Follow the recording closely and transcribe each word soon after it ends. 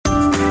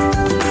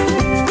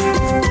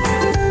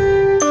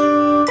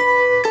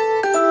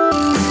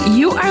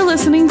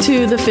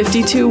to the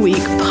 52-Week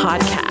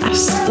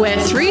Podcast, where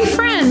three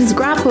friends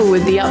grapple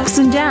with the ups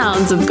and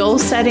downs of goal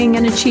setting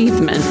and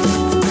achievement.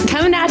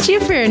 Coming at you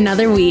for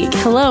another week.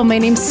 Hello, my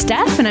name's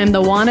Steph, and I'm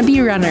the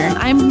wannabe runner.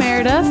 I'm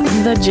Meredith,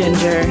 the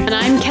ginger. And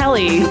I'm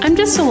Kelly. I'm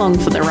just along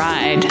for the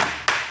ride.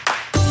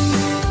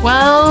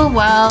 Well.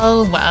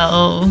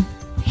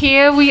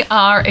 Here we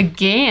are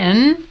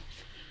again.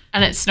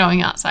 And it's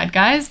snowing outside,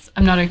 guys.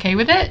 I'm not okay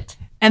with it.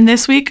 And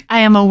this week, I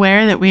am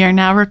aware that we are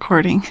now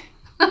recording.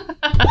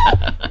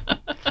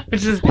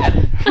 Which is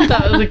good.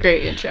 That was a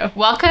great intro.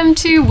 Welcome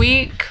to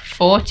week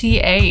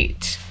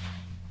 48.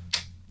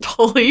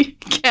 Holy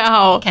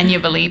cow. Can you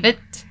believe it?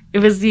 It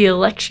was the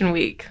election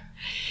week.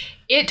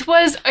 It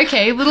was,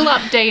 okay, little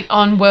update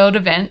on world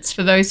events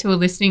for those who are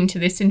listening to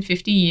this in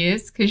 50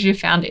 years, because you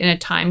found it in a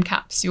time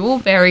capsule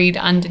buried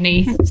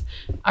underneath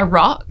a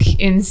rock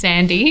in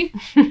Sandy.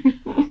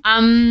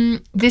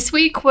 This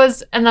week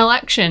was an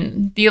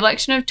election, the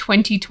election of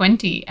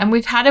 2020, and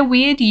we've had a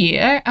weird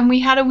year and we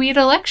had a weird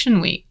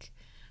election week.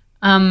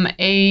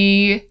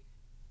 A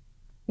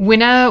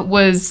winner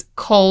was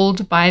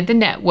called by the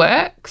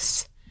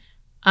networks.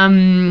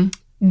 Those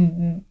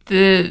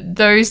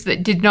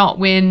that did not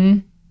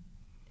win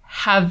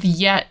have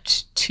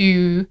yet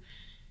to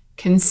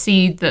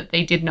concede that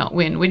they did not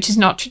win, which is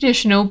not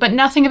traditional, but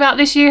nothing about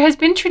this year has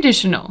been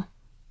traditional.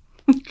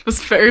 It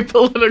was very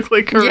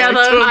politically correct. Yeah,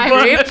 that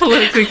was very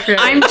politically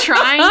correct. I'm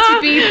trying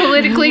to be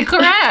politically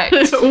correct.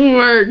 It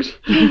worked.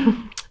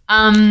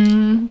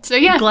 So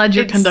yeah. Glad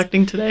you're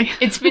conducting today.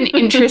 It's been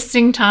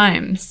interesting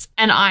times,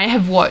 and I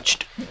have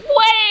watched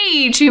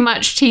way too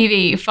much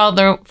TV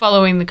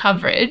following the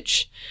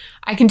coverage.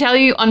 I can tell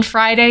you on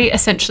Friday,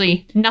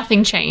 essentially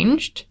nothing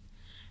changed.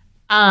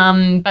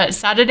 But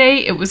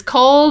Saturday, it was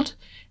cold.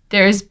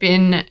 There's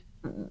been,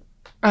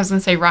 I was going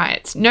to say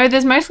riots. No,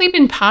 there's mostly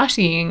been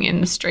partying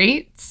in the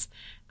streets.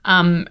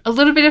 A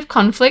little bit of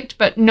conflict,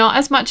 but not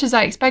as much as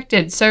I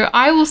expected. So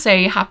I will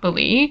say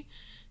happily,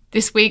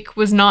 this week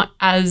was not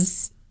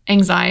as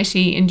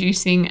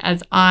anxiety-inducing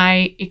as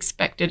I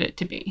expected it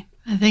to be.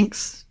 I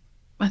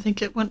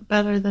think it went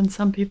better than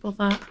some people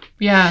thought.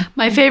 Yeah.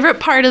 My favorite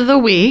part of the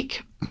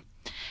week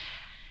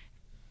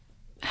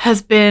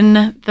has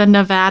been the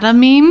Nevada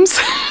memes.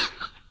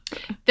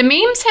 The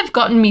memes have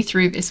gotten me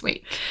through this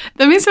week.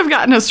 The memes have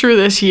gotten us through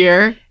this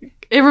year.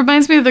 It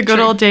reminds me of the good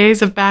old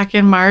days of back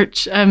in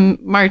March,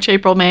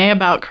 April, May,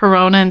 about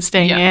Corona and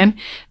staying in.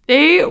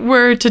 They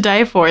were to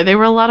die for. They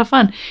were a lot of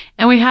fun.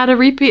 And we had a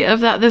repeat of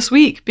that this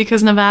week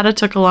because Nevada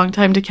took a long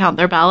time to count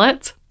their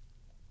ballots.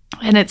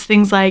 And it's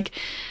things like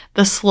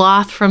the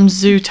sloth from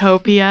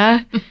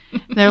Zootopia.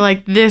 They're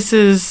like, this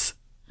is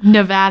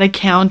Nevada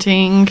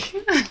counting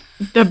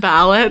the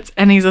ballots,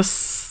 and he's a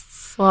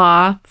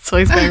sloth, so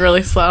he's going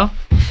really slow.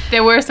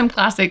 There were some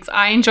classics.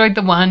 I enjoyed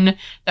the one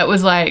that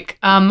was like,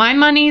 my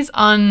money's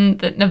on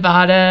that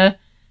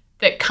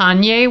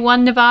Kanye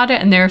won Nevada,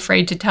 and they're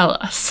afraid to tell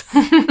us.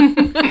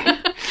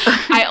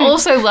 I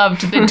also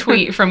loved the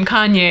tweet from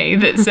Kanye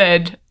that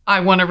said, I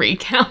want to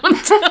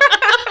recount.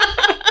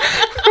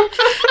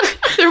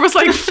 There was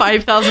like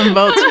 5,000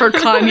 votes for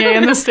Kanye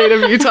in the state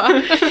of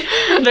Utah.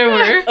 There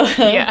were.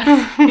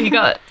 Yeah.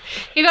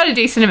 He got a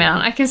decent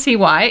amount. I can see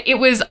why.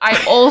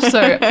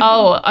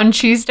 On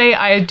Tuesday,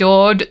 I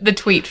adored the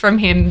tweet from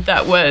him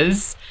that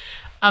was,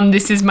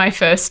 this is my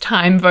first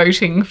time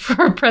voting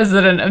for a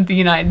president of the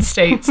United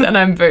States, and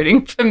I'm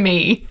voting for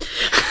me.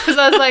 Because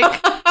I was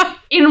like,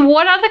 in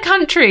what other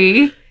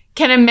country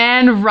can a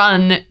man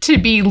run to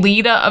be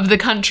leader of the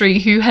country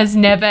who has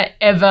never,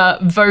 ever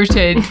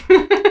voted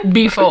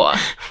before?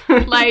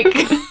 Like,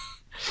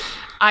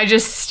 I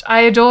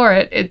adore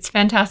it. It's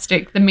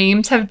fantastic. The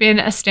memes have been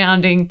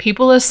astounding.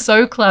 People are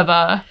so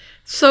clever.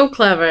 So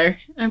clever.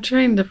 I'm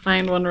trying to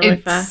find one really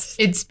fast.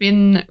 It's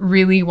been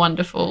really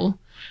wonderful.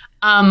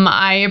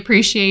 I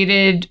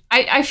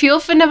feel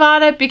for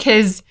Nevada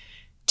because,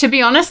 to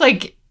be honest,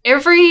 like,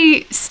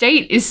 every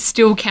state is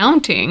still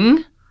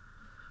counting.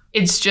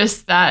 It's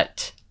just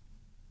that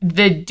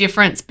the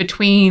difference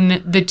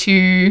between the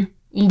two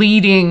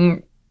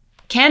leading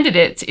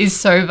candidates is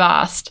so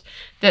vast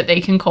that they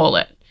can call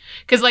it.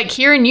 Because, like,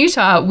 here in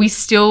Utah, we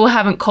still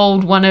haven't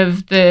called one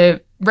of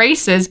the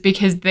races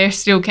because they're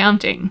still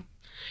counting.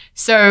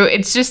 So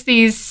it's just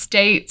these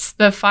states,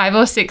 the 5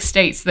 or 6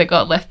 states that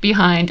got left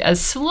behind as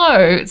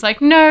slow. It's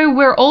like, no,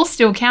 we're all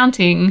still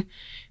counting.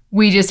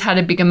 We just had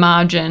a bigger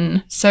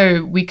margin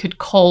so we could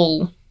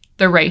call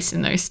the race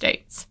in those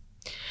states.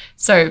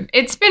 So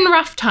it's been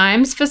rough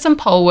times for some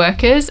poll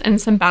workers and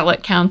some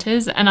ballot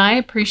counters, and I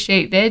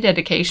appreciate their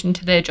dedication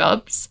to their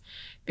jobs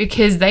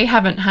because they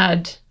haven't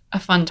had a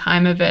fun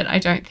time of it, I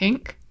don't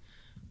think.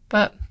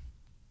 But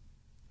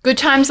good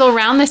times all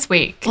around this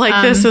week.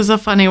 Like, this is a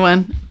funny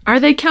one. Are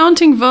they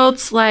counting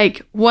votes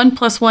like 1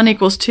 + 1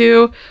 =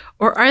 2,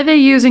 or are they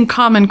using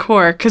Common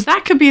Core? Because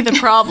that could be the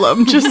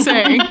problem, just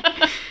saying.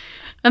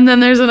 And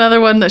then there's another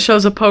one that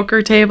shows a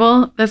poker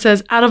table that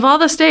says, out of all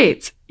the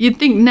states, you'd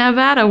think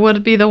Nevada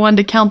would be the one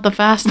to count the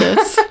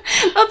fastest.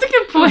 That's a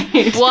good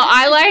point. Well,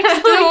 I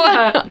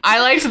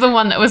liked the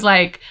one that was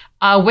like,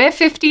 we're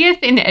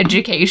 50th in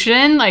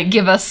education, like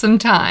give us some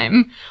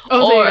time.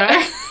 Or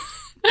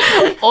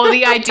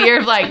the idea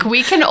of like,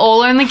 we can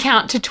all only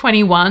count to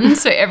 21,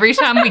 so every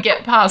time we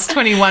get past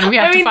 21, we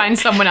have to find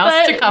someone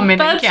else to come in and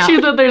count. That's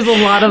true that there's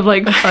a lot of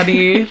like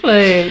funny,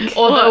 like...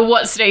 Or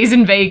what stays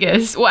in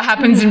Vegas. What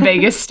happens in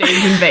Vegas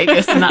stays in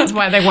Vegas, and that's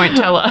why they won't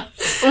tell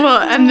us.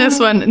 Well, and this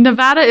one,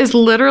 Nevada is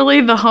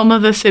literally the home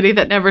of the city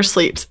that never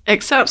sleeps,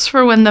 except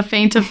for when the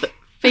fate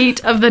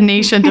of the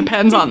nation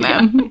depends on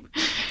them.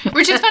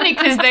 Which is funny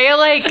because they are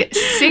like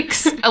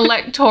 6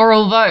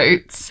 electoral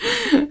votes,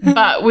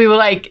 but we were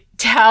like,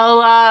 tell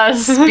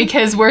us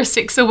because we're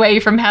 6 away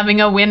from having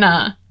a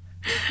winner.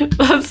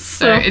 That's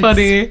so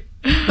funny.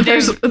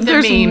 There's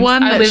memes.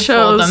 one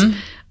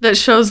that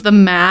shows the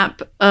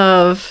map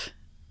of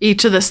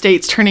each of the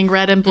states turning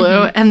red and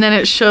blue, and then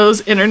it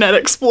shows Internet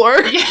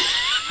Explorer.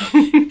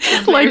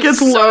 Like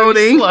it's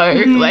loading. Slow.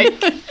 Like,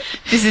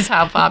 this is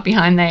how far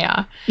behind they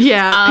are.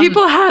 Yeah,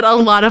 people had a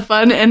lot of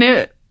fun, and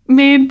it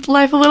made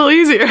life a little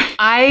easier.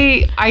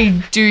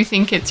 I do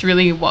think it's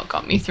really what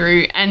got me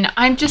through, and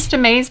I'm just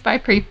amazed by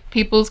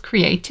people's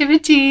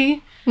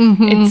creativity.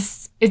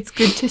 It's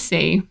good to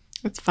see.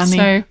 It's funny.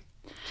 So,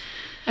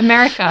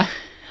 America,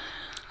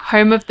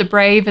 home of the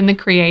brave and the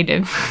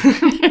creative.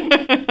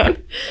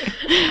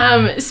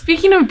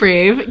 Speaking of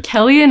brave,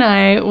 Kelly and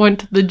I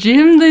went to the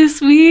gym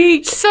this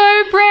week.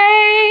 So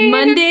brave.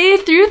 Monday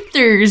through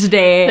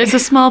Thursday. There's a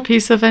small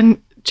piece of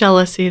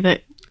jealousy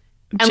that...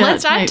 And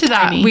let's add to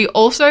that, we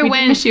also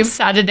went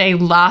Saturday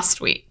last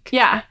week.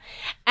 Yeah.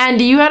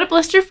 And you had a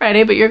blister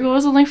Friday, but your goal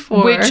was only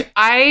 4. Which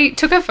I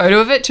took a photo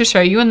of it to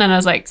show you, and then I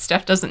was like,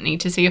 Steph doesn't need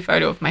to see a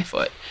photo of my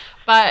foot.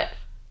 But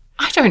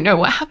I don't know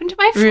what happened to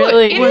my foot.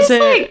 Really? Was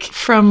it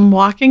from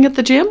walking at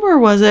the gym, or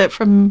was it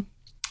from...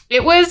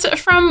 It was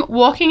from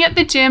walking at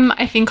the gym,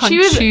 I think, on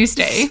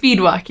Tuesday.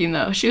 Speed walking,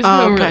 though. She was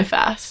going really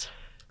fast.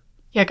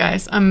 Yeah,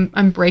 guys,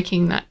 I'm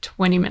breaking that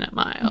 20-minute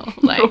mile.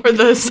 Like, or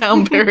the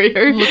sound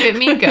barrier. Look at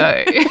me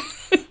go.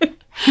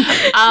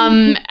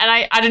 And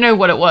I don't know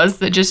what it was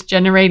that just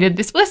generated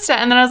this blister.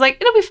 And then I was like,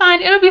 it'll be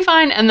fine.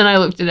 And then I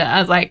looked at it and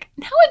I was like,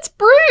 now it's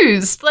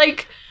bruised.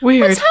 Like,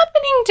 weird. What's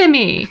happening to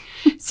me?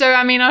 So,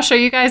 I mean, I'll show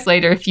you guys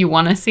later if you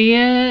want to see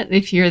it,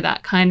 if you're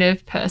that kind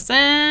of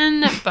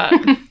person. But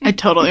I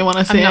totally want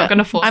to see it. I'm not going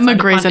to force I'm a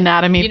Grey's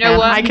Anatomy fan.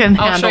 What? I can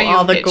handle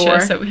all the gore.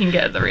 So we can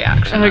get the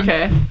reaction.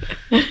 Okay.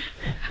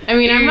 I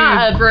mean, I'm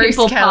not a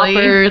pimple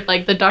popper,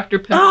 like the Dr.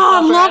 Pimple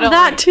popper. I love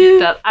that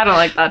too. I don't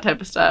like that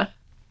type of stuff.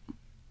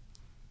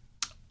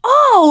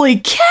 Holy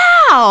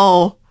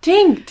cow!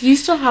 Dang, do you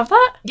still have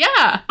that?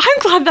 Yeah. I'm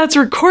glad that's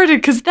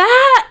recorded because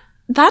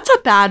that's a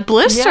bad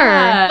blister.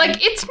 Yeah. Like,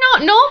 it's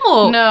not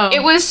normal. No.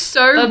 It was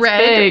so red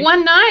big.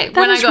 one night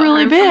when I got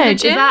really home big. from the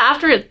gym. Is that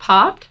after it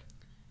popped?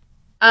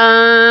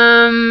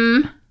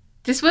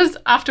 This was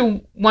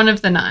after one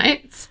of the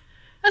nights.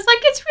 I was like,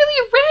 it's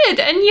really red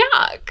and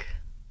yuck.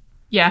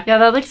 Yeah. Yeah,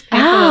 that looks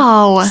painful.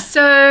 Ow.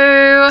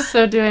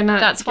 So do I not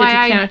that's get why to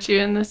I count you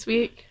in this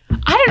week?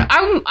 I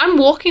don't know. I'm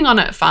walking on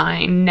it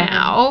fine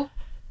now.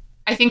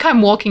 I think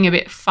I'm walking a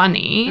bit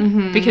funny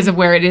because of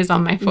where it is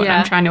on my foot. Yeah.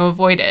 I'm trying to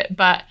avoid it.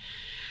 But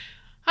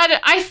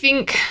I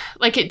think,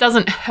 like, it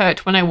doesn't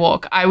hurt when I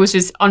walk. I was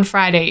just, on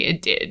Friday,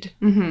 it did.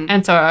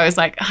 And so I was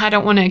like, I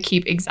don't want to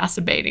keep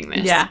exacerbating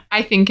this. Yeah.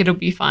 I think it'll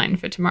be fine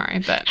for tomorrow.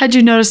 But Had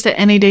you noticed it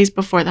any days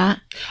before that?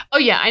 oh,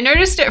 yeah. I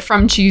noticed it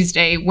from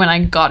Tuesday when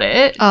I got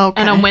it. Oh,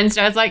 okay. And on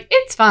Wednesday, I was like,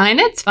 it's fine.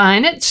 It's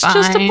fine. It's fine.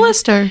 Just a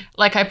blister.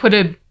 Like, I put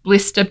a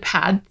blister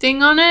pad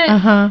thing on it.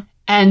 Uh-huh.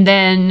 And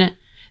then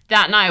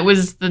that night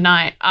was the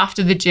night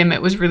after the gym.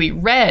 It was really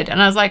red.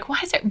 And I was like, why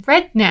is it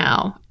red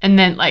now? And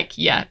then, like,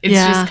 it's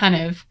just kind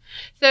of...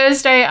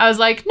 Thursday, I was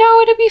like, no,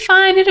 it'll be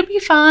fine. It'll be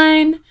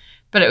fine.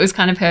 But it was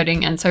kind of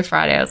hurting. And so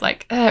Friday, I was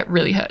like, it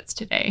really hurts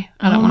today.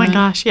 Oh, my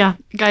gosh. Yeah.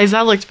 Guys,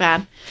 that looked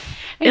bad.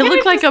 It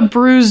looked like a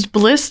bruised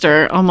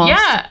blister almost.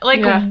 Yeah.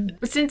 Like,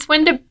 since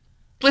when do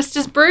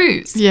blisters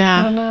bruise? I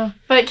Yeah. don't know.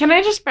 But can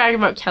I just brag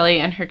about Kelly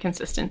and her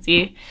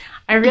consistency?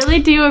 I really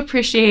do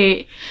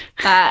appreciate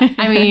that.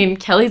 I mean,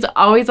 Kelly's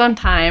always on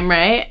time,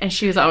 right? And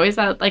she was always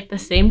at, like, the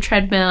same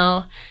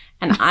treadmill.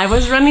 And I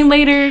was running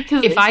later.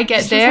 Cause if I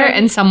get there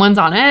and someone's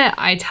on it,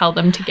 I tell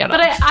them to get off.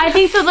 But I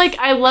think that, like,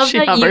 I love She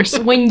that hovers.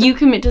 when you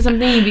commit to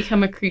something, you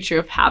become a creature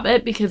of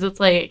habit, because it's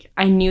like,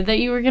 I knew that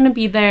you were going to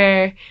be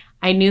there.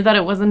 I knew that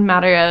it wasn't a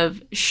matter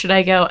of, should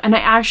I go? And I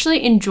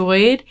actually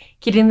enjoyed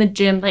getting the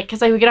gym, like,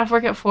 because I would get off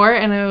work at 4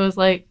 and I was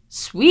like,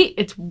 sweet,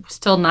 it's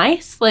still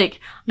nice. Like,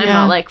 I'm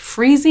not, like,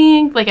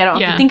 freezing. Like, I don't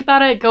have to think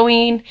about it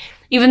going.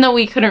 Even though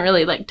we couldn't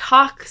really, like,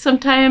 talk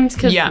sometimes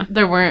because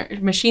there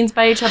weren't machines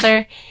by each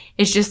other.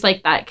 It's just,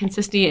 like, that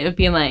consistency of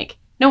being like,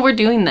 no, we're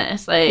doing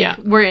this. Like,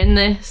 we're in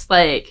this.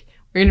 Like,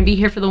 we're going to be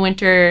here for the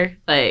winter.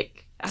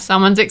 Like,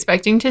 someone's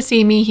expecting to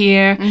see me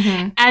here.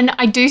 And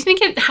I do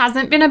think it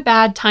hasn't been a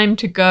bad time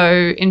to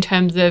go in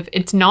terms of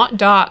it's not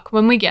dark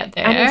when we get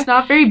there. And it's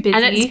not very busy.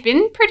 And it's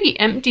been pretty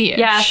empty-ish.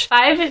 Yeah,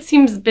 5, it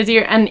seems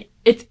busier. And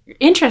it's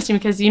interesting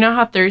because you know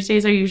how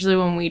Thursdays are usually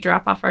when we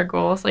drop off our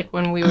goals? Like,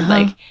 when we would,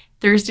 like,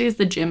 Thursdays,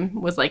 the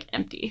gym was, like,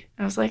 empty.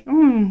 I was like,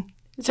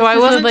 So I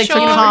wasn't like sure.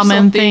 a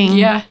common thing.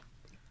 Yeah.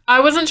 I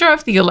wasn't sure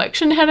if the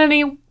election had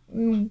any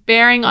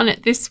bearing on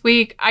it this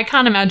week. I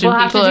can't imagine We'll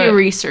have people to do are-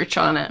 research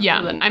on it. Yeah,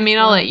 for the I mean,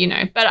 next I'll one. let you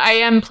know. But I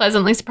am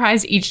pleasantly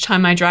surprised each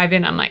time I drive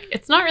in. I'm like,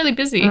 it's not really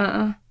busy.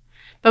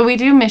 But we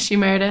do miss you,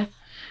 Meredith.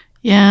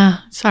 Yeah.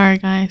 Sorry,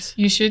 guys.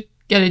 You should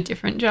get a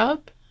different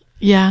job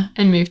Yeah.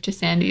 and move to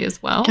Sandy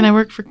as well. Can I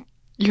work for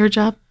your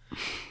job?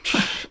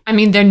 I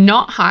mean, they're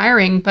not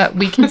hiring, but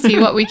we can see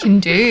what we can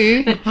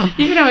do. You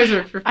can always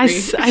work for free.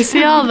 I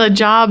see all the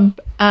job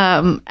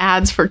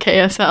ads for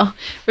KSL,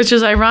 which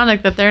is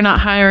ironic that they're not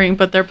hiring,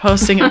 but they're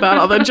posting about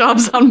all the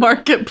jobs on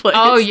Marketplace.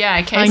 Oh,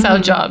 yeah, KSL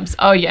Like- jobs.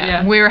 Oh, yeah.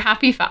 Yeah. We were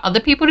happy for other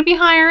people to be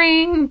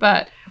hiring,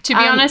 but to be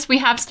honest, we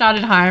have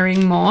started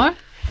hiring more.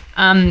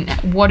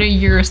 What are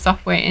your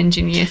software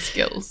engineer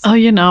skills? Oh,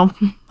 you know,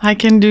 I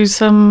can do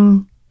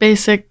some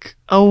basic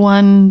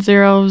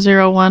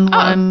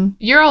 010011.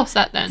 You're all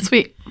set then.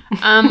 Sweet.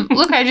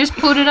 Look, I just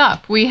pulled it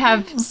up. We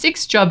have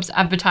 6 jobs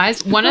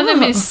advertised. One of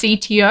them is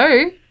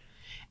CTO,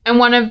 and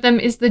one of them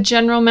is the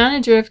general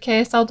manager of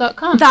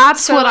KSL.com.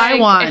 That's what I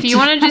want. If you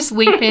want to just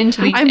leap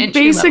into these I'm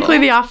entry basically level,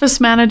 the office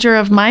manager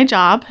of my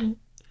job.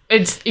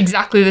 it's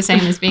exactly the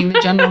same as being the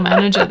general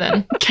manager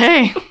then.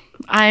 Okay.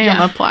 I am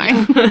Yeah.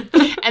 applying.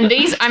 And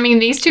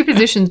these 2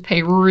 positions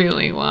pay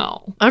really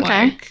well.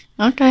 Okay. Like,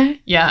 Okay.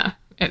 yeah,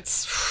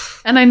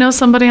 it's And I know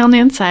somebody on the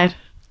inside.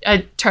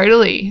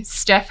 totally.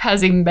 Steph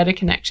has even better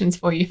connections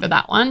for you for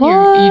that one.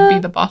 What? You'd be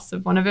the boss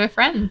of one of her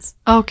friends.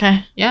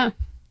 Okay. Yeah.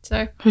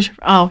 So Who's your,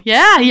 oh,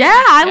 yeah. I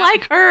Yeah.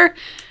 like her.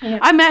 Yeah.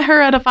 I met her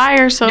at a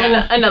fire, so.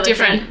 Another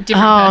different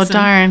Oh, person.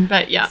 darn.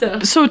 But yeah.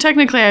 So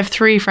technically, I have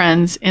 3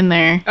 friends in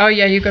there Oh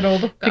yeah, you got all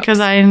the because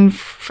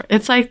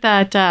it's like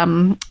that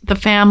the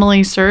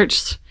family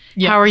search.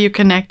 Yeah. How are you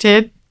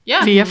connected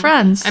yeah. via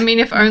friends? I mean,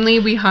 if only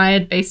we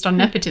hired based on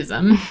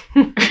nepotism,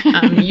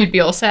 you'd be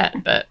all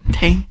set. But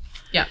Dang.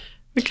 Yeah.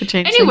 We could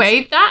change.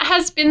 anyway, that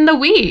has been the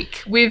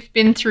week. We've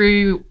been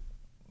through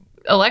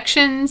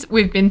elections.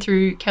 We've been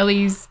through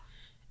Kelly's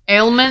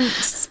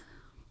ailments.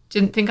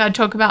 Didn't think I'd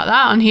talk about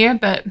that on here,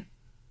 but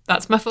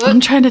that's my things. I'm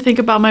foot. trying to think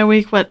about my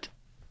week. What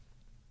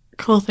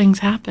cool things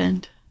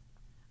happened?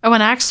 I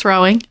went axe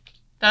throwing.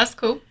 That's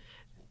cool.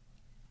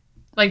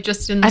 Like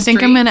just in the I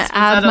think I'm gonna streets?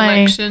 Was add that my-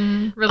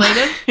 election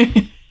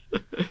related.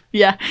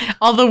 Yeah,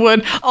 all the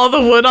wood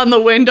on the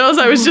windows.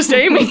 I was just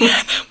aiming.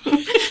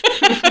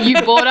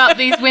 You board up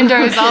these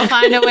windows. I'll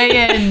find a way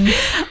in.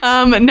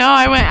 No,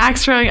 I went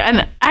axe throwing,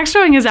 and axe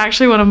throwing is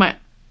actually one of my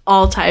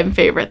all-time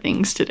favorite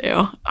things to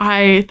do.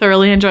 I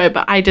thoroughly enjoy it,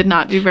 but I did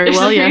not do very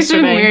well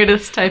yesterday.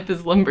 Weirdest type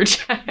is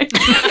lumberjack.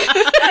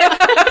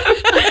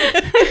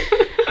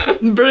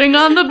 Bring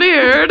on the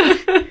beard.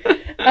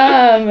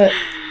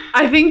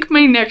 I think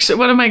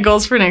one of my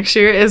goals for next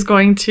year is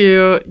going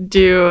to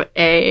do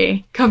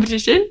a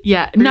Competition?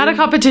 not a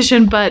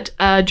competition, but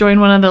join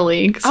one of the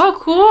leagues. Oh,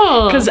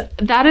 cool. Because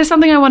that is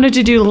something I wanted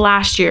to do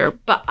last year,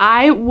 but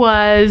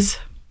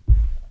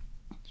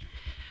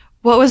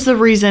what was the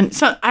reason?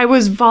 So I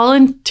was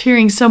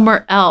volunteering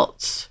somewhere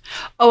else.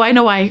 Oh, I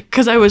know why.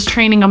 Because I was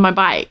training on my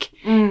bike,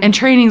 and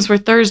trainings were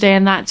Thursday,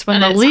 and that's when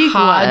And the it's league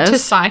hard was. to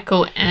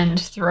cycle and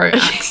throw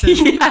axes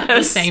at the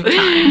Yes. same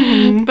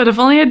time. But if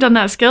only I'd done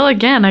that skill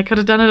again, I could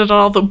have done it at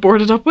all the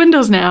boarded up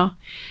windows now.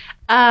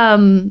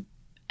 And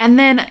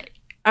then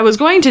I was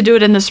going to do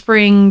it in the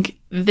spring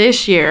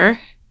this year,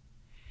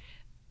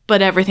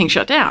 but everything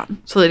shut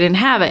down, so they didn't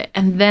have it.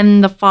 And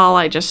then the fall,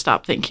 I just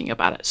stopped thinking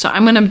about it. So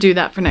I'm going to do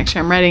that for next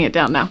year. I'm writing it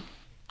down now.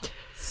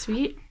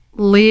 Sweet.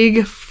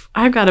 League.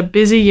 I've got a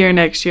busy year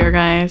next year,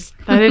 guys.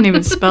 I didn't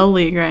even spell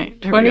league right.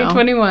 There we go.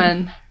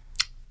 2021.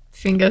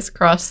 Fingers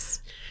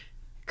crossed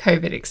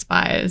COVID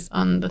expires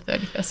on the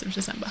 31st of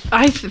December.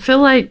 I feel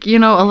like,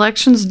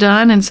 election's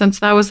done, and since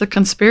that was the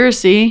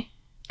conspiracy,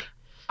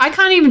 I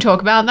can't even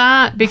talk about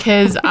that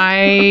because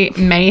I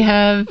may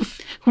have,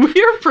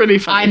 we're pretty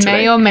funny I today.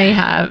 may or may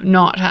have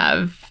not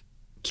have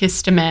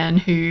kissed a man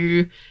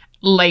who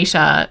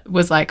later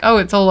was like, oh,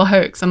 it's all a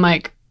hoax. I'm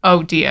like,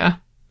 oh dear,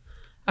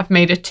 I've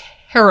made a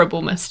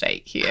terrible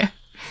mistake here.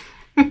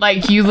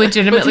 Like, you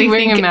legitimately Was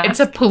he wearing think a mask? it's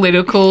a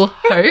political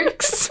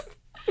hoax?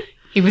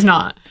 He was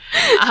not.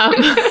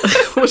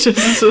 Which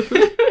is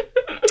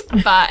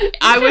But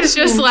I was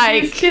just He's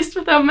like, kissed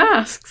without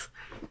masks.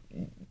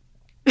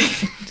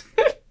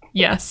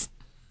 yes.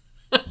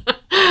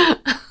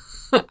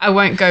 I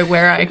won't go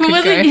where I could Who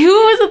was go.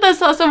 it that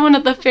saw someone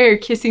at the fair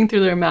kissing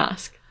through their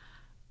mask?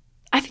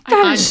 I think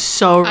that I- was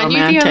so Are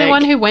romantic. you the only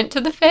one who went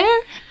to the fair?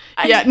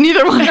 Yeah,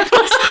 neither one of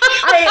us.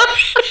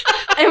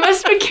 It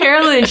must have been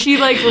Carolyn. She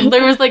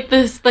there was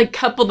this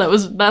couple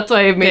that's why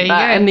I There made you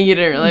that, go. and then you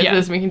didn't realize Yeah. I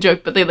was making a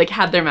joke, but they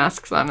had their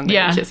masks on and they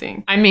were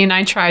kissing. I mean,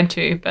 I tried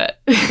to, but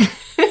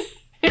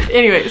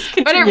Anyways,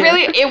 but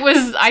it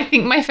was, I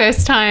think, my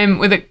first time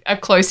with a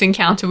close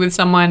encounter with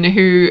someone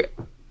who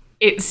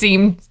it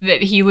seemed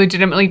that he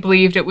legitimately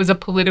believed it was a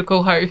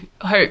political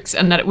hoax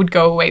and that it would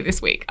go away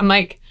this week. I'm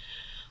like,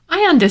 I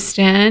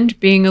understand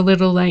being a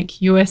little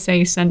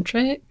USA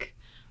centric,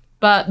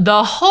 but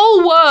the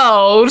whole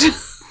world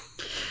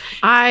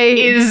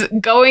is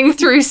going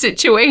through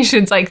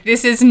situations. Like,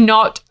 this is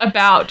not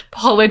about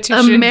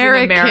politicians in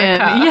America.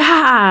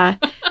 Yeah.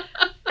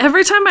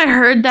 Every time I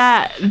heard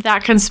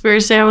that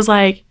conspiracy, I was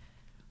like,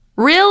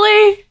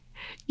 really?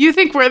 You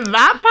think we're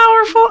that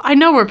powerful? I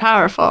know we're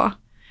powerful.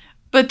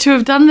 But to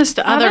have done this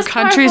to other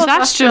countries,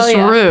 that's just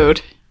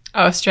rude.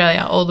 Oh,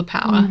 Australia, all the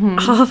power.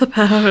 Mm-hmm. All the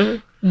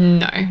power.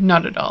 No,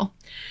 not at all.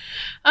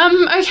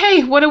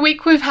 Okay, what a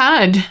week we've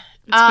had. It's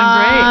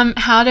been great.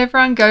 How'd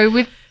everyone go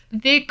with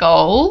their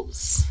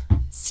goals?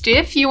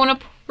 Steph, you want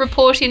to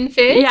report in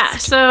first? Yeah,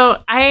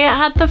 so I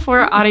had the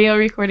 4 audio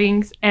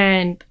recordings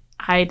and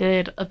I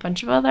did a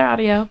bunch of other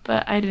audio,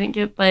 but I didn't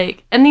get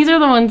and these are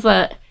the ones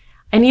that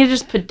I need to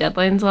just put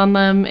deadlines on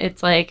them.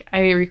 It's like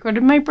I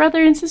recorded my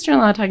brother and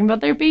sister-in-law talking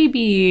about their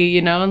baby,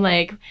 and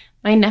like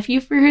my nephew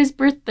for his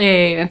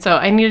birthday. And so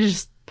I need to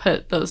just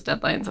put those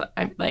deadlines.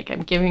 I'm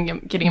getting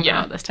them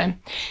out this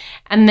time.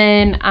 And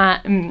then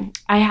I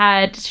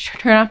had to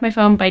turn off my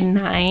phone by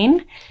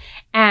 9.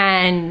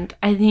 And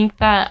I think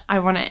that I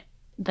want to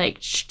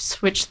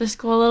switch this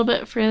goal a little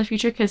bit for the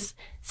future because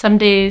some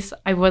days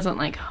I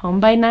wasn't home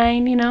by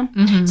 9,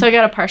 Mm-hmm. So I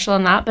got a partial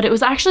on that. But it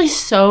was actually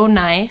so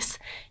nice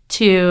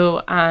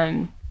to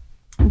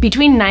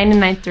between 9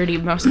 and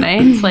 9:30 most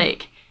nights,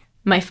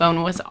 my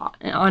phone was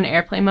on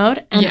airplane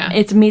mode, and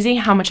it's amazing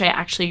how much I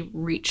actually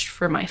reached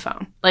for my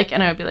phone.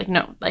 And I would be like,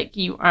 no,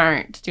 you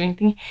aren't doing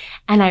anything.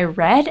 And I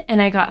read,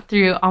 and I got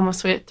through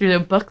almost through the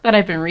book that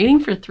I've been reading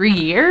for 3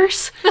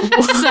 years. So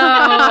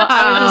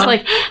I was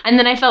just and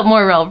then I felt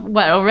more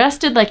well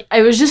rested.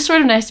 It was just sort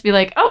of nice to be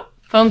like, oh,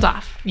 phone's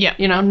off. Yeah.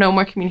 No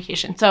more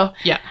communication. So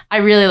yeah, I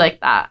really like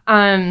that.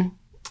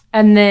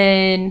 And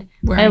then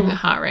wearing the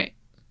heart rate.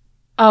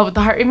 Oh,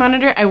 the heart rate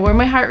monitor. I wore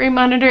my heart rate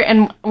monitor,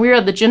 and we were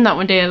at the gym that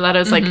one day, and I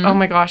was like, oh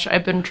my gosh,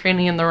 I've been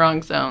training in the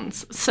wrong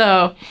zones.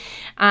 So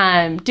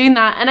doing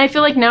that. And I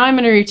feel like now I'm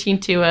in a routine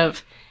too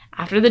of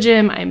after the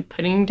gym, I'm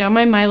putting down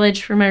my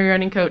mileage for my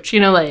running coach.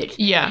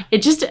 Yeah.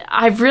 It just,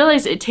 I've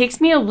realized it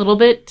takes me a little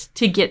bit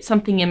to get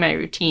something in my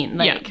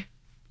routine.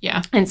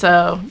 Yeah. And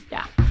so,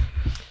 yeah.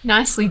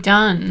 Nicely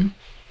done.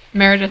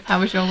 Meredith,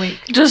 how was your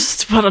week?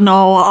 Just put a no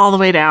all the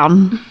way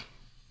down.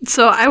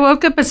 So I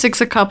woke up at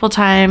 6 a couple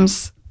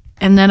times,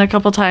 and then a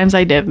couple times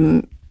I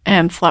didn't,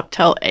 and slept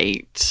till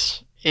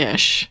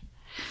 8-ish.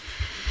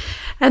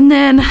 And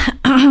then,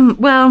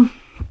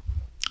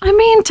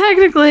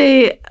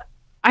 technically,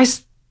 I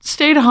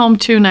stayed home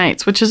 2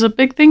 nights, which is a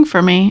big thing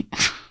for me.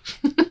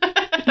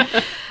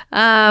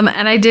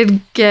 And I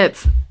did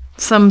get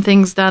some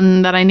things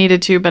done that I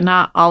needed to, but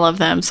not all of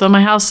them. So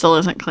my house still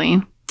isn't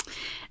clean.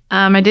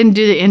 I didn't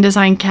do the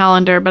InDesign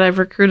calendar, but I've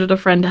recruited a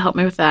friend to help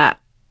me with that.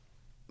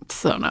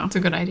 So no. It's a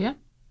good idea.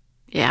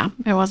 Yeah,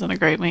 it wasn't a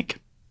great week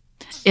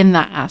in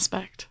that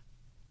aspect.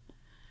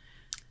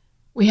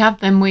 We have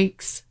them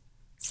weeks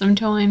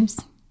sometimes.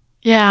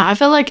 Yeah, I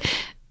feel like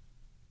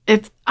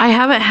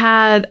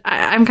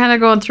I'm kind of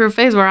going through a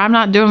phase where I'm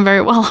not doing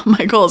very well on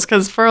my goals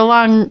because for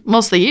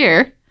most of the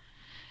year,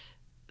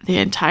 the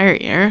entire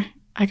year,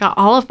 I got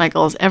all of my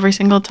goals every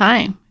single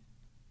time.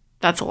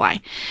 That's a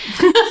lie.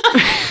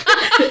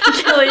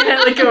 Kelly and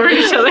I look over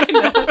each other.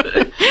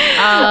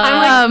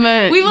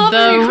 We love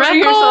the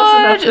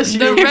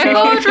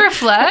record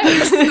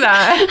reflects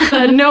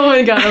that no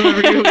one got them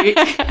every week.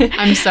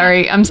 I'm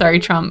sorry,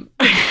 Trump.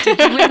 Did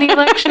you win the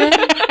election?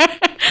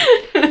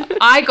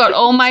 I got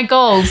all my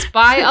goals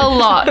by a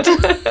lot.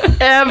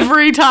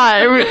 Every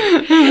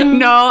time.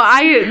 No,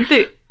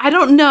 I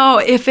don't know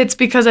if it's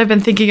because I've been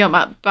thinking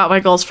about my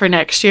goals for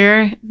next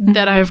year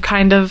that I've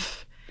kind of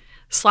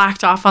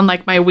slacked off on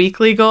my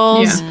weekly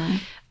goals. Yeah.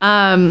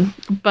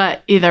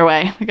 But either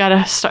way, we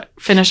gotta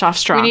finish off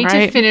strong. We need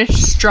right? to finish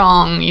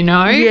strong,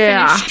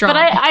 Yeah. Finish strong. But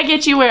I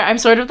get you where I'm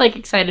sort of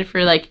excited for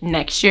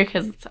next year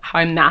because it's how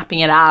I'm mapping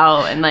it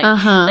out and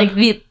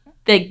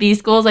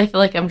these goals. I feel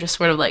like I'm just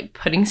sort of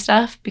putting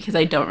stuff because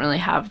I don't really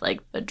have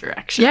the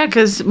direction. Yeah,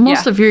 because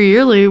most of your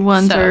yearly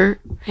ones are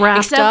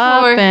wrapped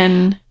up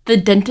and. The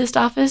dentist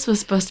office was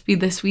supposed to be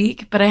this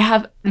week, but I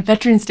have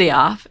Veterans Day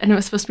off, and it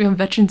was supposed to be on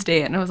Veterans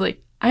Day, and I was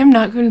like, I'm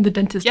not going to the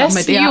dentist on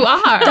my day off. Yes, you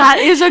are. That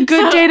is a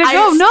good day to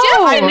go. No,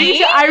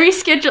 I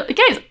rescheduled.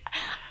 Guys,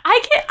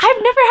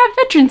 I've never had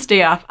Veterans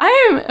Day off. I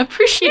am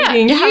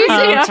appreciating you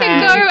having need it to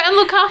go and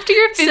look after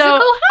your physical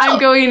health. I'm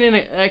going in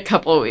a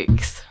couple of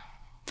weeks.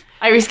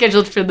 I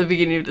rescheduled for the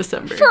beginning of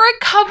December. For a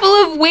couple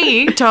of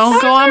weeks. Don't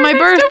go on my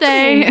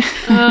birthday.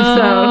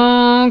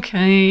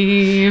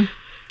 Okay.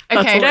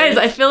 Okay, guys,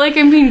 I feel like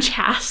I'm being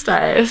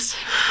chastised.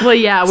 Well,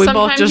 yeah, we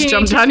both just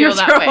jumped down your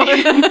throat.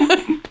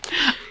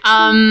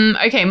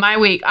 Okay, my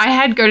week. I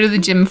had go to the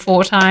gym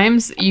 4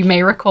 times. You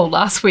may recall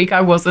last week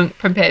I wasn't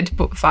prepared to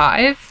put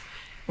 5,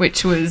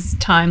 which was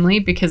timely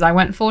because I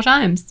went 4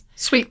 times.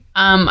 Sweet.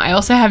 I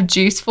also have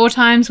juice 4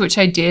 times, which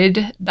I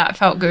did. That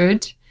felt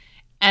good.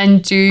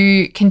 And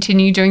do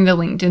continue doing the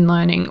LinkedIn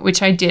learning,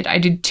 which I did. I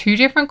did 2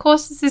 different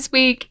courses this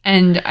week,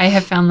 and I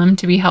have found them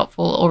to be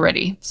helpful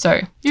already.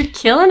 So you're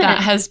killing it. That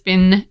has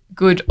been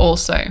good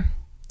also.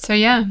 So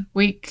yeah,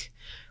 week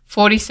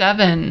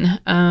 47.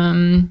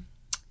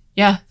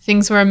 yeah,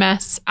 things were a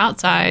mess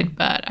outside,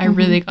 but I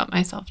really got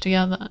myself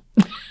together.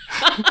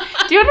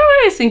 Do you know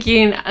what I was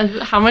thinking?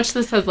 How much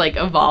this has like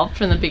evolved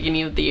from the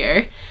beginning of the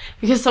year?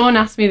 Because someone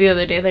asked me the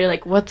other day, they're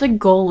like, "What's a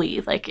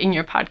goalie like in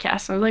your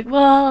podcast?" And I was like,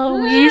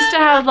 "Well, we used to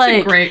have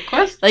like great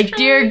question. like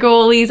dear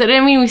goalies." And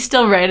I mean, we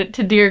still write it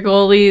to dear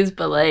goalies,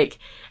 but like,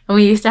 and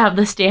we used to have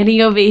the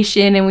standing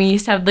ovation, and we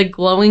used to have the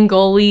glowing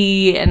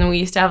goalie, and we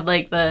used to have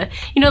like the,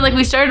 you know, like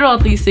we started all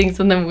these things,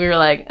 and then we were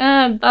like,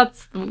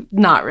 that's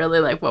not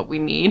really like what we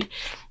need.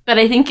 But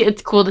I think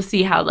it's cool to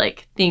see how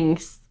like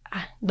things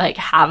like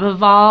have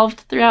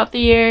evolved throughout the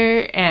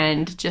year,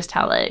 and just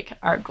how like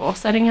our goal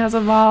setting has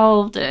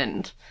evolved.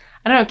 And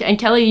I don't know. And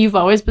Kelly, you've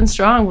always been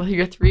strong with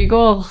your 3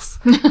 goals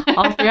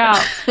all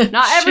throughout.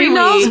 Not every She week,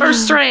 knows her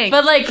strength.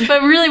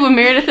 but really, when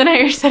Meredith and I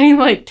are setting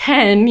like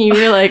 10, you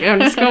were like,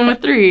 I'm just going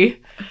with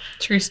 3.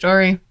 True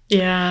story.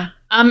 Yeah.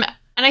 And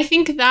I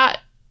think that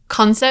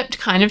concept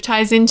kind of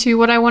ties into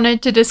what I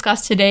wanted to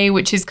discuss today,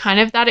 which is kind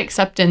of that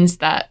acceptance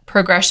that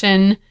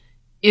progression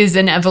is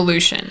an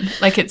evolution.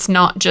 Like, it's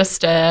not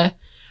just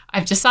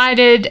I've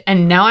decided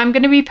and now I'm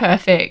going to be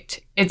perfect.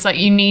 It's like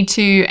you need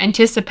to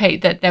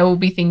anticipate that there will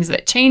be things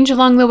that change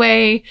along the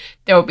way.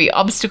 There will be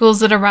obstacles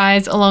that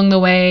arise along the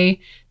way,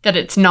 that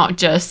it's not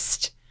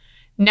just,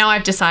 now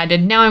I've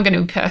decided, now I'm going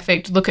to be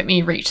perfect. Look at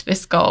me reach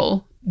this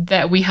goal.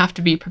 That we have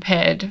to be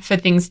prepared for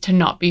things to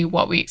not be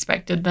what we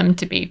expected them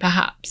to be,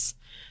 perhaps.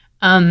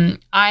 I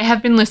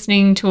have been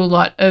listening to a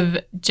lot of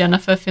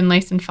Jennifer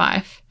Finlayson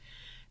Fife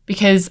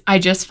because I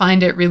just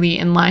find it really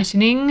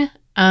enlightening.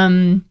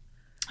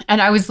 And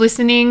I was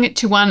listening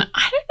to one,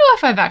 I don't know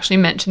if I've actually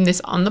mentioned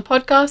this on the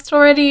podcast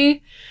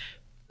already,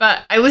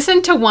 but I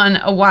listened to one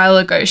a while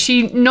ago.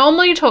 She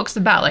normally talks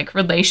about like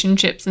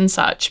relationships and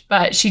such,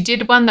 but she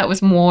did one that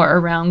was more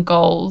around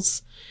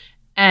goals.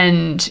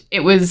 And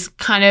it was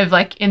kind of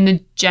like in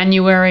the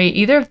January,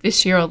 either of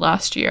this year or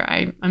last year.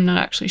 I'm not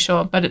actually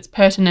sure, but it's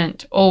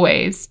pertinent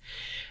always.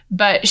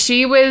 But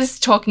she was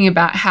talking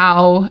about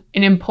how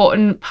an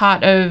important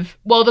part of,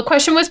 well, the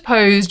question was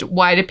posed,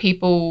 why do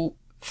people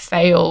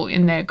fail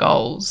in their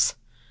goals?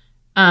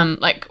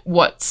 Like,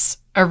 what's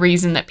a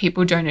reason that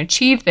people don't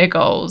achieve their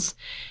goals?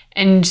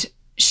 And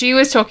she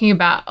was talking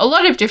about a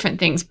lot of different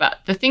things, but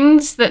the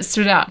things that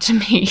stood out to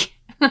me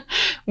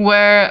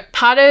were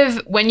part of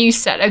when you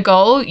set a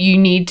goal, you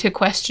need to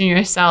question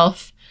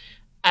yourself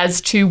as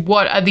to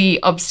what are the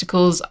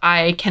obstacles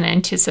I can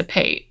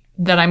anticipate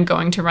that I'm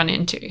going to run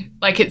into.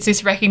 Like, it's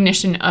this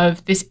recognition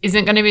of this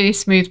isn't going to be a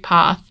smooth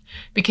path,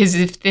 because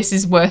if this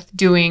is worth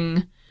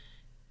doing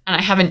and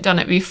I haven't done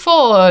it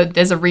before,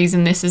 there's a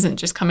reason this isn't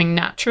just coming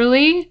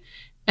naturally.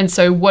 And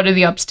so what are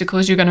the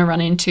obstacles you're going to run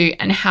into,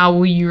 and how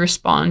will you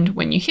respond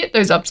when you hit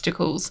those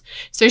obstacles?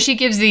 So she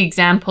gives the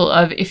example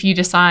of, if you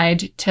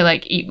decide to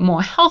like eat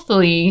more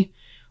healthily,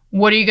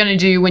 what are you going to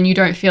do when you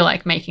don't feel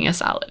like making a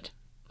salad?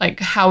 Like,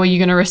 how are you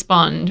going to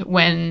respond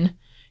when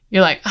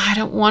you're like, I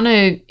don't want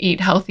to eat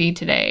healthy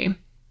today?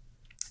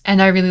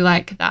 And I really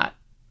like that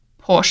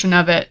portion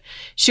of it.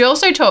 She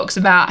also talks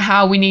about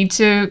how we need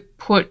to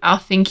put our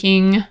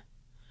thinking,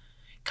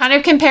 kind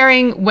of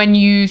comparing when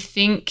you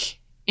think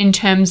in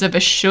terms of a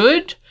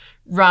should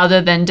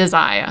rather than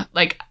desire.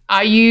 Like,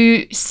 are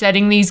you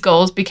setting these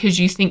goals because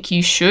you think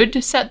you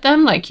should set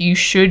them? Like, you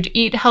should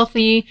eat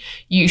healthy,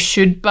 you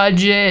should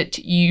budget,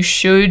 you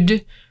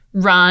should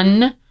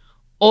run?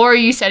 Or are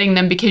you setting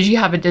them because you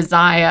have a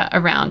desire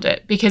around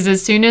it? Because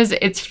as soon as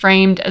it's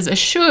framed as a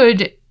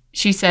should,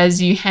 she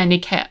says you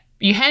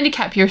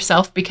handicap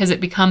yourself, because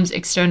it becomes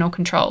external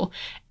control.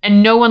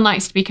 And no one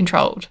likes to be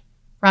controlled,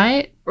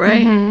 right?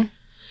 Right. Mm-hmm.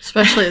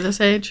 Especially at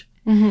this age.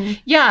 Mm-hmm.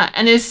 Yeah,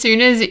 and as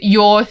soon as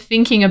your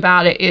thinking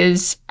about it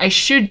is, I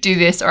should do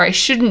this or I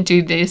shouldn't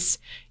do this,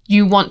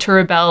 you want to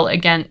rebel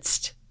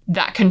against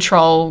that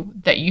control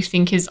that you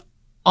think is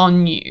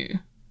on you,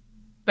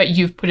 but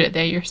you've put it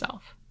there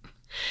yourself.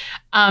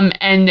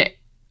 And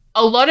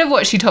a lot of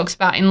what she talks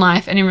about in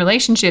life and in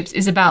relationships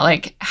is about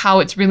like how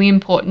it's really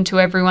important to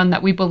everyone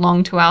that we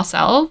belong to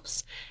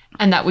ourselves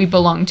and that we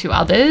belong to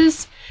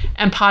others.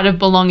 And part of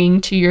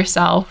belonging to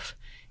yourself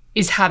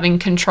is having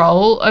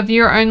control of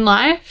your own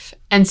life.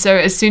 And so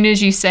as soon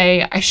as you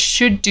say, I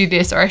should do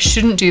this or I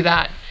shouldn't do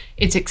that,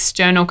 it's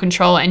external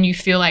control, and you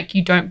feel like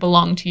you don't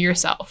belong to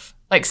yourself.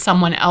 Like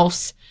someone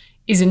else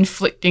is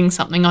inflicting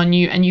something on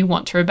you and you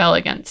want to rebel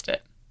against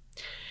it.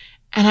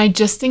 And I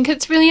just think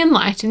it's really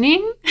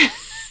enlightening.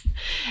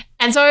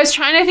 And so I was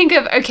trying to think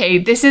of, okay,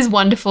 this is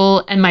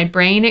wonderful and my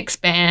brain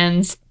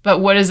expands, but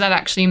what does that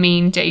actually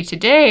mean day to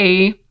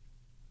day?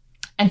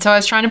 And so I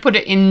was trying to put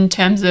it in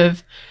terms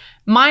of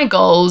my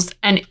goals,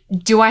 and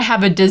do I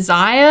have a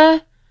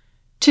desire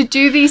to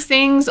do these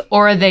things,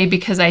 or are they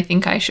because I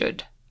think I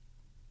should?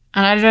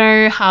 And I don't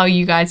know how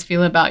you guys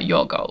feel about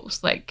your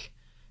goals. Like,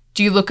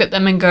 do you look at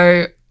them and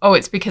go, oh,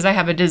 it's because I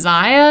have a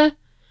desire,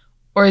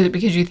 or is it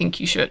because you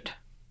think you should?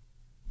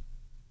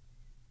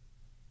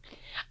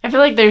 I feel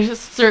like there's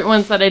just certain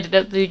ones that I did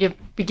at the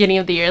beginning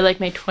of the year, like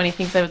my 20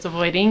 things I was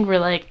avoiding, were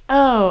like,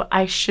 oh,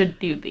 I should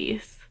do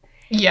these.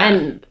 Yeah.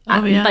 And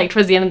like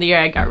towards the end of the year,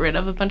 I got rid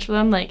of a bunch of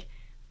them. Like,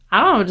 I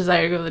don't have a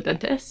desire to go to the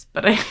dentist,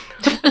 but I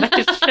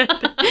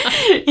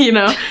should. You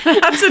know,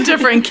 that's a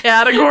different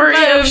category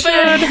of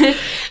should.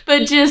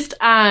 But just,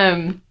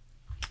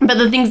 but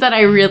the things that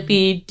I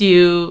really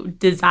do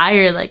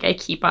desire, like I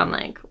keep on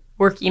like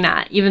working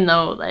at, even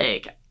though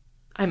like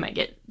I might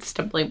get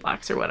stumbling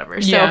blocks or whatever.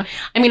 Yeah. So,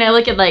 I mean, I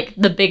look at like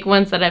the big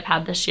ones that I've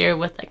had this year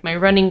with like my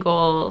running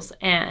goals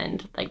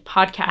and like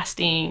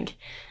podcasting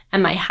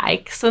and my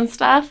hikes and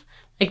stuff.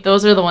 Like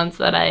those are the ones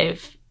that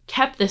I've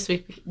kept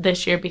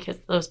this year because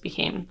those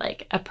became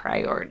like a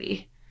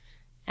priority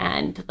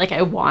and like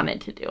I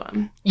wanted to do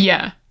them.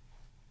 Yeah.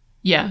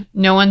 Yeah.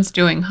 No one's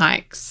doing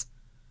hikes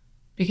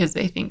because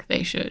they think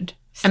they should.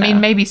 So. I mean,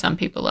 maybe some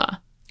people are.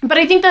 But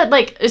I think that,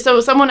 like,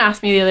 so someone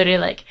asked me the other day,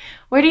 like,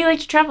 where do you like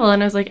to travel?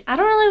 And I was like, I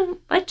don't really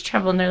like to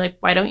travel. And they're like,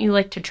 why don't you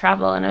like to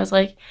travel? And I was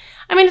like,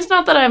 I mean, it's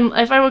not that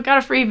if I got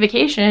a free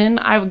vacation,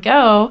 I would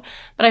go.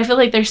 But I feel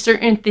like there's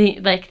certain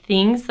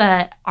things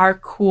that are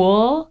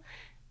cool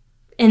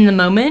in the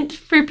moment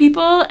for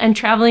people. And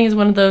traveling is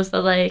one of those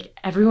that, like,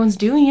 everyone's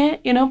doing it,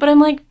 you know? But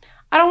I'm like,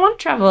 I don't want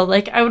to travel.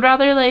 Like, I would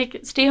rather, like,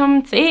 stay home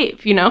and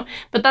save, you know?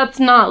 But that's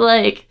not,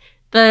 like,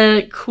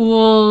 the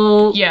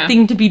cool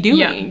thing to be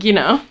doing, you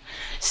know?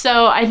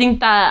 So I think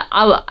that,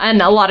 and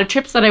a lot of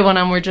trips that I went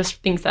on were just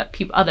things that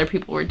other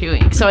people were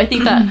doing. So I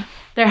think that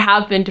there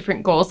have been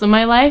different goals in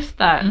my life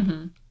that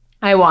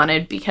I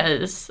wanted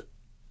because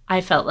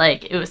I felt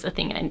like it was a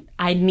thing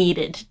I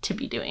needed to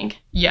be doing.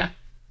 Yeah.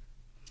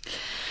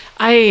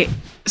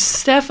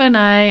 Steph and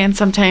I, and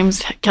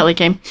sometimes Kelly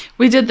came,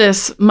 we did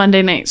this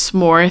Monday Night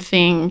S'more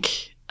thing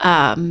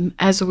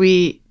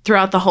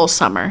throughout the whole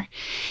summer.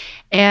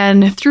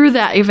 And through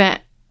that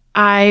event,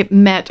 I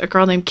met a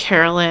girl named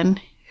Carolyn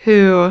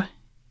who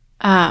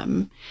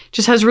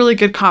just has really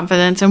good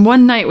confidence. And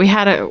one day we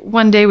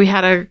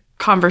had a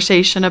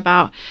conversation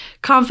about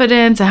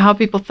confidence and how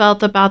people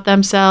felt about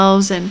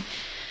themselves. And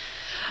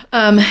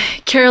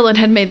Carolyn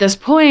had made this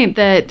point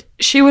that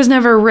she was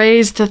never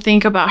raised to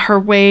think about her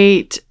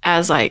weight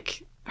as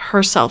like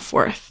her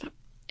self-worth.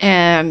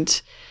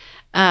 And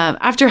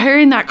after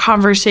hearing that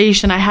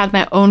conversation, I had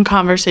my own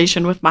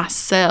conversation with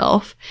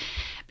myself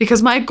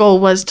because my goal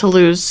was to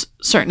lose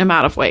a certain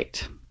amount of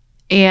weight.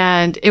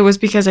 And it was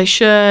because I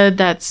should.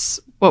 That's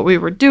what we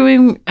were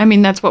doing. I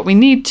mean, that's what we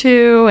need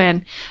to,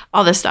 and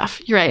all this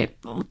stuff. You're right.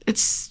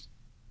 It's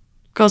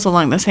goes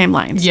along the same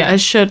lines. Yeah. I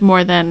should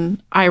more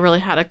than I really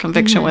had a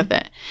conviction with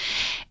it.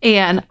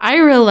 And I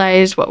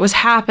realized what was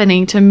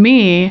happening to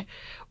me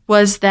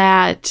was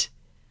that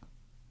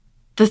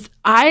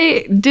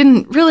I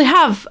didn't really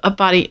have a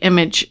body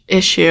image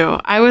issue.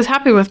 I was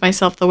happy with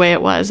myself the way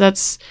it was.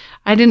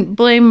 I didn't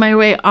blame my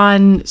weight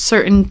on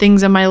certain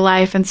things in my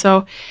life. And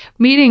so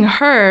meeting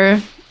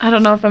her, I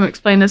don't know if I'm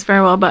explaining this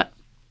very well, but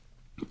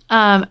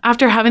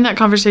after having that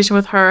conversation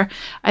with her,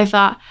 I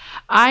thought,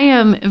 I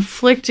am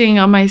inflicting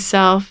on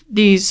myself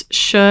these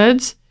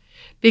shoulds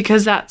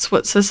because that's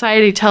what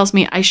society tells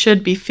me I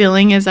should be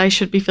feeling, is I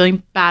should be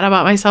feeling bad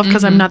about myself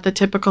because I'm not the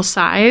typical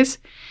size.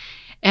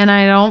 And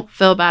I don't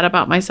feel bad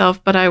about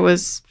myself, but I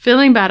was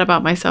feeling bad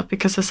about myself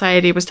because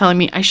society was telling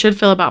me I should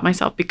feel about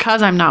myself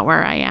because I'm not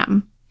where I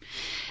am.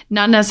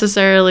 Not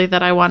necessarily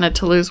that I wanted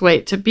to lose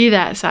weight to be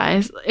that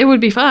size. It would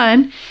be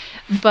fun.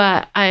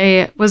 But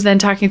I was then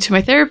talking to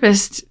my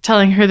therapist,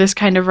 telling her this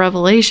kind of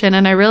revelation.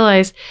 And I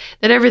realized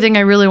that everything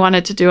I really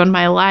wanted to do in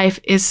my life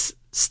is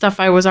stuff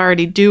I was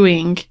already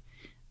doing.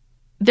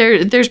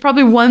 There's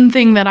probably one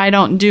thing that I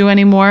don't do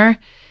anymore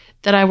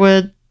that I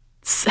would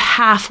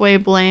halfway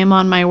blame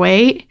on my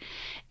weight.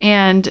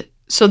 And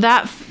so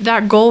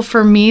that goal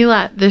for me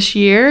this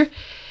year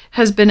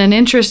has been an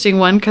interesting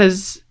one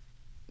because,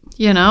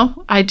 you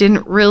know, I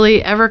didn't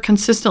really ever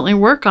consistently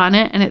work on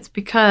it. And it's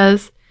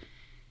because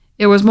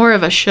it was more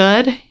of a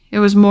should. It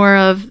was more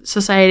of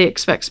society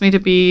expects me to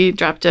be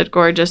drop dead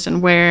gorgeous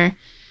and wear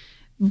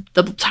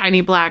the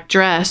tiny black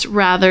dress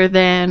rather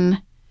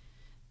than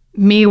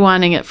me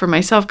wanting it for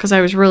myself because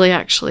I was really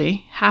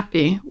actually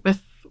happy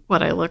with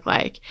what I look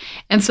like.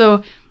 And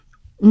so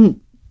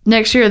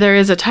next year there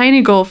is a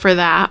tiny goal for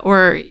that,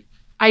 or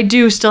I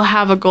do still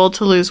have a goal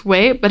to lose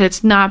weight, but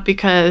it's not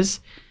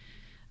because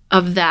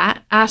of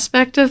that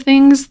aspect of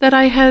things that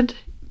I had,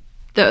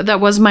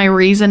 that was my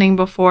reasoning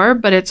before,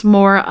 but it's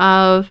more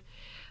of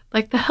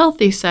like the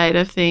healthy side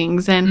of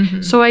things.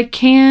 And so I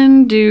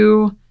can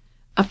do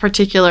a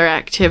particular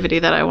activity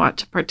that I want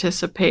to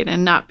participate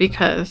in, not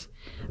because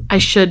I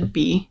should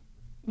be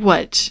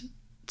what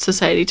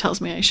society tells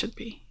me I should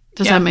be.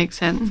 Does that make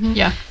sense?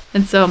 Yeah.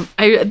 And so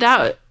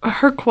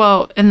her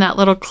quote in that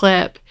little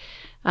clip,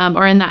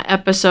 or in that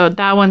episode,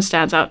 that one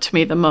stands out to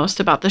me the most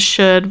about the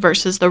should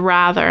versus the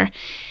rather.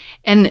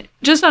 And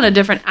just on a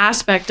different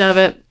aspect of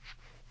it,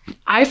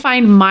 I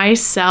find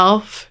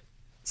myself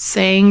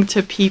saying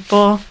to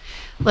people,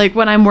 like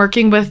when I'm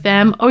working with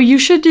them, oh, you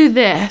should do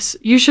this,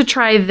 you should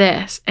try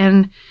this,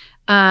 and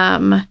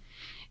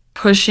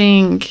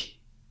pushing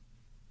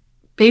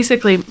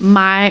basically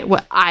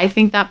what I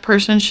think that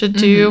person should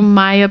do,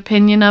 my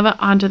opinion of it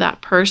onto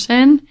that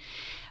person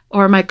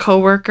or my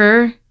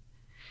coworker.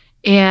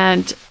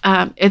 And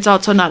it's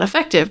also not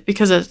effective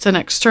because it's an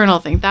external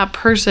thing. That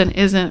person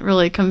isn't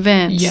really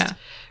convinced. Yeah.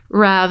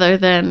 Rather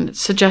than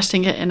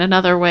suggesting it in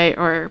another way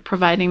or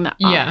providing the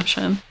Yeah.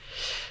 option.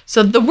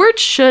 So the word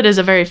should is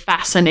a very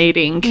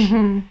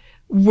fascinating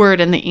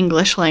word in the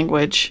English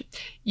language.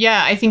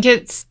 Yeah, I think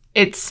it's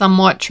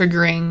somewhat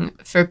triggering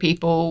for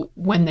people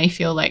when they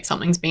feel like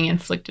something's being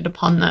inflicted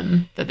upon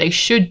them that they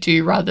should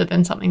do rather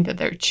than something that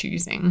they're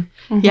choosing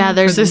Yeah, for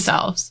there's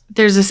themselves.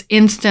 this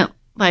instant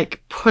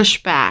like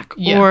pushback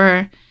Yeah.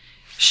 or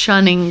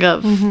shunning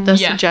of the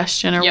Yeah.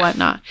 suggestion or Yeah.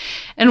 whatnot.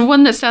 And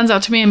one that stands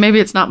out to me, and maybe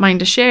it's not mine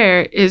to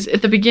share, is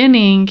at the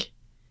beginning,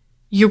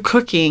 you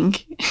cooking.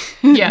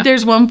 Yeah.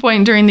 There's one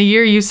point during the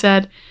year you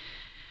said,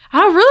 I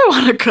don't really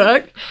want to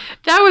cook.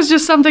 That was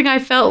just something I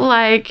felt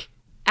like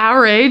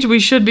our age we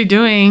should be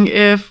doing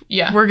if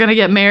Yeah. we're going to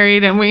get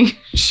married, and we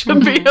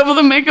should be able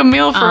to make a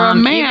meal for a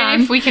man.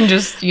 Even if we can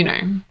just,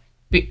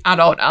 be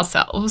adult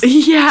ourselves.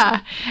 Yeah.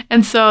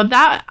 And so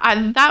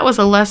that was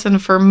a lesson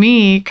for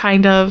me,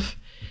 kind of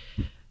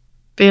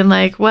being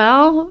like,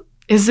 well,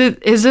 is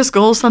this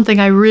goal something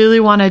I really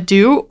want to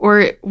do,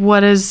 or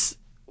what's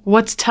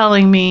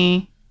telling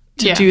me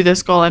to Yeah. do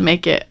this goal and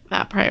make it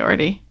that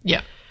priority?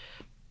 Yeah.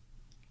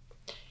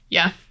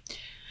 Yeah.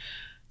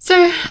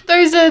 So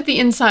those are the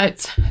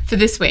insights for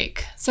this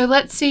week. So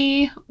let's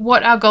see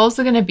what our goals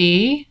are going to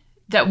be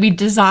that we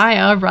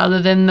desire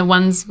rather than the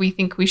ones we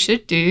think we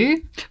should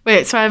do.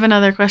 Wait, so I have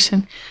another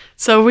question.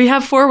 So we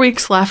have 4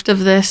 weeks left of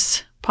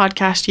this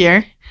podcast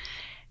year.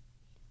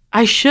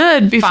 I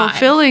should be 5.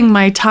 fulfilling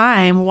my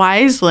time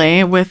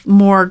wisely with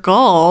more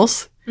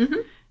goals,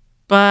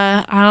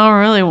 but I don't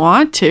really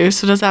want to.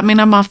 So does that mean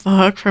I'm off the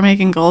hook for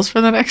making goals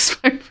for the next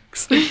 5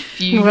 weeks?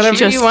 You Whatever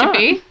choose you want. to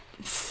be.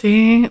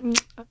 See,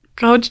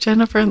 Coach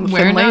Jennifer and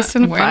We're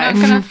Finlayson not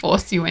going 5. to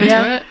force you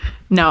into it.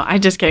 No,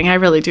 I'm just kidding. I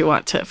really do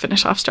want to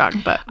finish off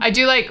strong, but I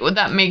do like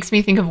that makes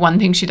me think of one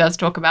thing she does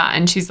talk about,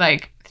 and she's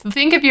like,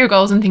 think of your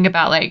goals and think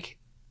about like,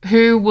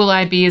 who will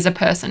I be as a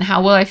person?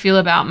 How will I feel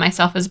about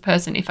myself as a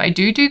person if I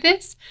do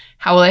this?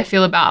 How will I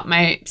feel about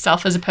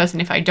myself as a person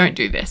if I don't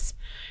do this?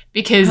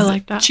 Because I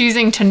like that.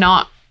 choosing to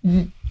not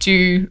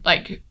do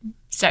like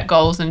set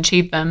goals and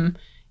achieve them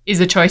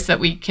is a choice that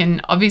we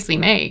can obviously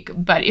make.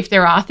 But if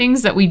there are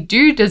things that we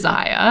do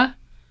desire,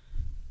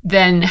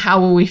 then how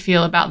will we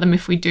feel about them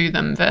if we do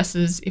them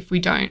versus if we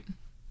don't?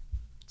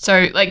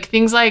 So like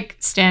things like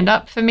stand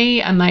up for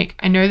me, I'm like,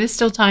 I know there's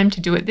still time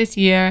to do it this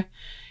year.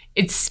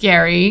 It's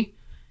scary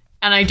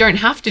and I don't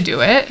have to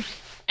do it.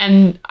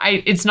 And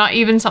it's not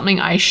even something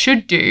I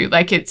should do.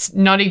 Like it's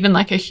not even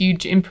like a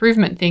huge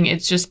improvement thing.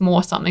 It's just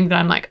more something that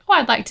I'm like, oh,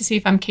 I'd like to see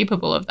if I'm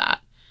capable of that.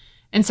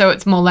 And so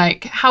it's more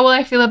like, how will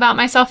I feel about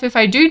myself if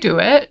I do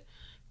it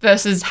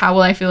versus how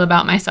will I feel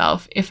about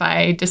myself if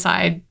I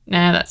decide,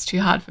 nah, that's too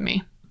hard for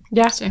me.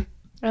 Yeah, So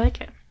I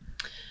like it.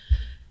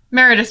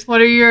 Meredith,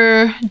 what are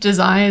your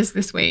desires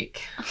this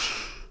week?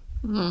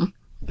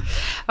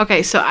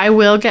 okay, so I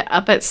will get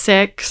up at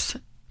 6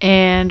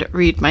 and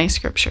read my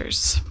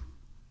scriptures.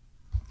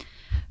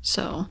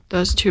 So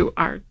those 2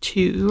 are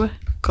 2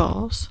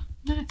 goals.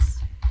 Nice.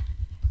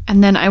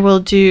 And then I will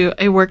do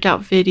a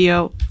workout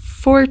video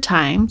 4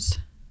 times.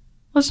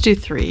 Let's do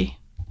 3.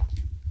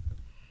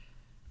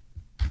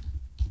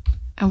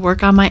 And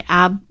work on my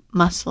ab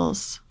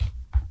muscles.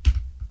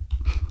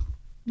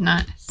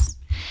 Nice.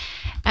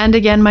 And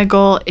again, my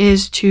goal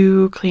is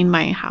to clean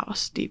my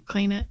house, deep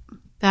clean it.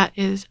 That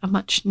is a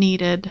much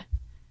needed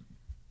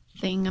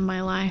thing in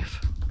my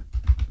life.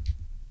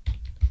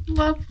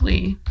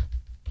 Lovely.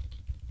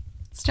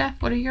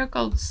 Steph, what are your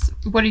goals?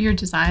 What are your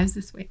desires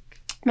this week?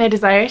 My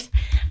desires.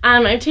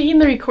 I'm taking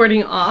the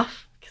recording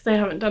off because I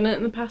haven't done it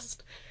in the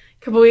past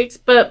couple weeks.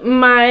 But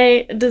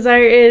my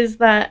desire is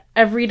that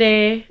every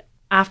day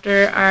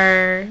after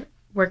our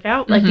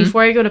workout, like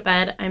before I go to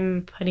bed,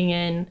 I'm putting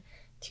in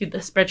to the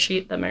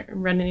spreadsheet that my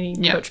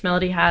running coach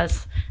Melody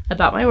has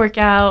about my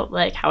workout,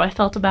 like how I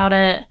felt about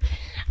it,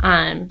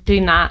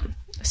 doing that.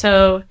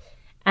 So,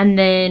 and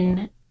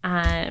then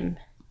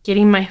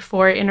getting my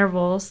 4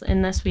 intervals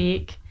in this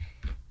week.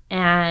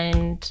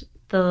 And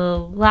the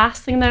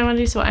last thing that I want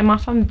to do, so I'm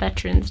off on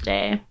Veterans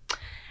Day.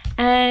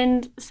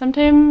 And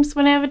sometimes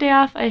when I have a day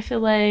off, I feel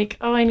like,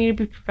 oh, I need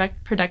to be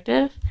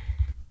productive.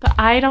 But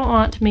I don't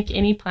want to make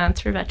any plans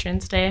for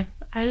Veterans Day.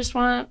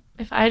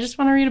 If I just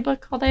want to read a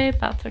book all day,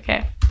 that's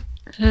okay.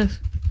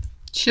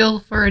 Chill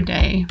for a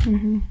day.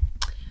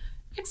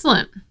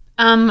 Excellent.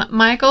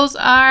 My goals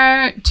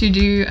are to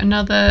do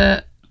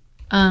another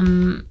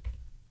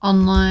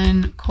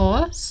online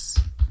course.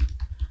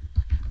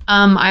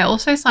 I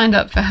also signed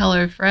up for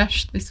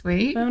HelloFresh this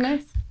week Oh,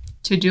 nice.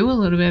 to do a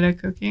little bit of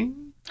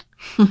cooking,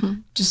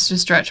 just to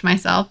stretch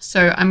myself.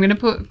 So I'm going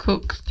to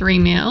cook 3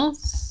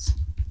 meals.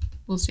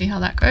 We'll see how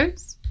that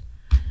goes.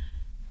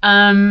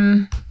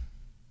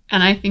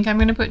 And I think I'm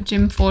going to put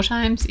gym 4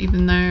 times,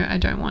 even though I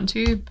don't want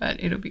to,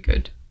 but it'll be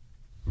good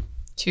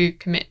to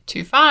commit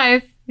to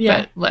 5.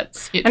 Yeah. But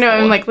let's hit I know, 4.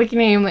 I'm like looking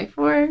at you, I'm like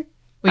 4.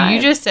 Well, you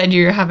 5. just said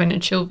you're having a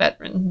chill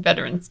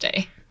Veterans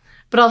Day.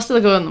 But I'll still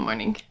go in the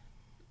morning.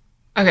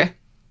 Okay.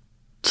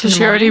 So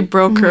she already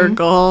broke her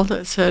goal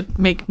that said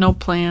make no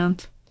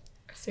plans.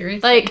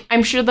 Seriously? Like,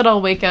 I'm sure that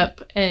I'll wake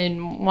up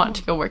and want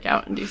to go work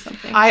out and do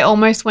something. I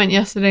almost went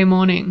yesterday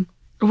morning.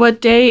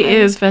 What day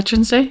is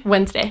Veterans Day?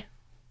 Wednesday.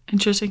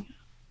 Interesting.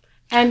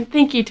 And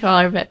thank you to all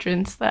our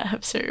veterans that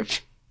have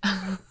served.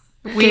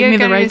 We Gave are me the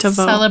going right to to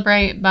vote.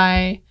 celebrate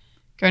by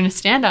going to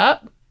stand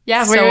up.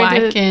 Yeah, so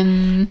I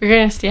can We're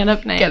going to stand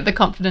up night. get the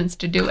confidence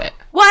to do it.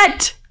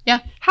 What? Yeah.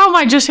 How am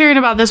I just hearing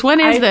about this? When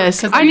is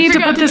this? 'cause I we need to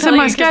forgot put to this in tell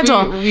my you 'cause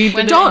schedule. we did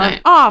it Don't.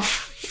 tonight. Oh,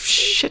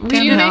 shit.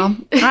 Damn you hell.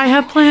 I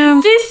have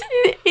plans. This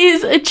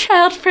is a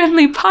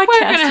child-friendly podcast. We're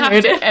going to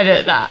have to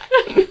edit that.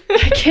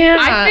 I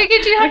can't. I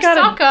figured you had got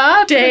a soccer,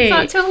 but date. it's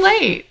not till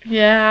late.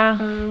 Yeah.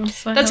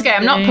 That's okay.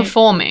 I'm not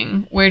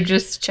performing. We're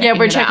just checking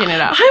We're checking it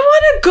out. I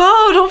want to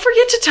go. Don't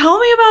forget to tell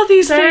me about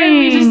these Sorry,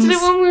 we things. just did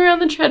it when we were on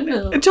the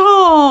treadmill.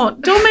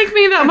 Don't make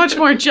me that much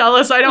more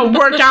jealous. I don't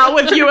work out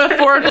with you at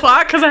 4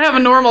 o'clock because I have a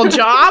normal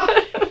job.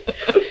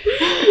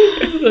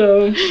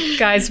 So,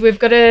 Guys, we've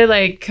got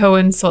to go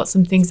and sort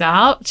some things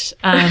out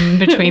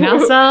between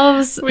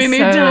ourselves. We need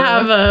to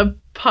have a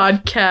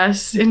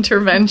podcast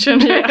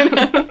intervention.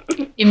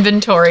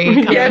 inventory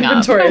coming up.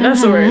 Inventory.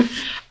 That's the word.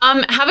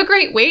 Have a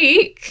great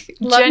week.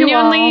 Love you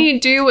Genuinely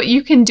do what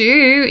you can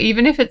do,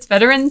 even if it's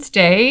Veterans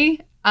Day.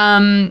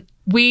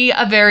 We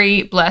are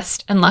very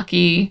blessed and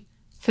lucky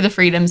for the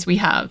freedoms we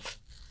have.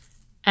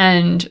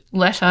 And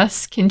let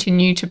us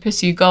continue to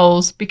pursue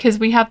goals because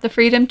we have the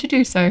freedom to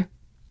do so.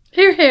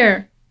 Hear,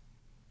 hear.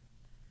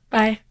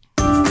 Bye.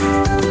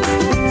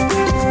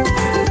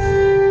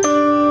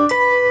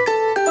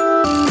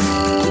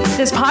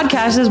 This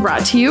podcast is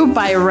brought to you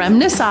by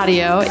Remnus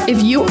Audio.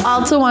 If you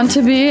also want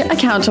to be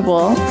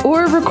accountable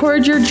or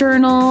record your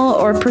journal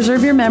or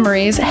preserve your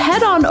memories,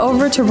 head on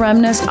over to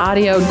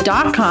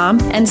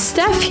remnusaudio.com and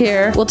Steph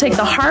here will take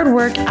the hard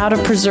work out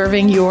of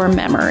preserving your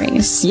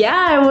memories. Yeah,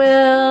 I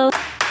will.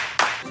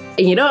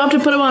 And you don't have to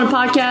put them on a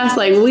podcast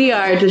like we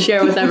are to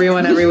share with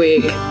everyone every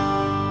week.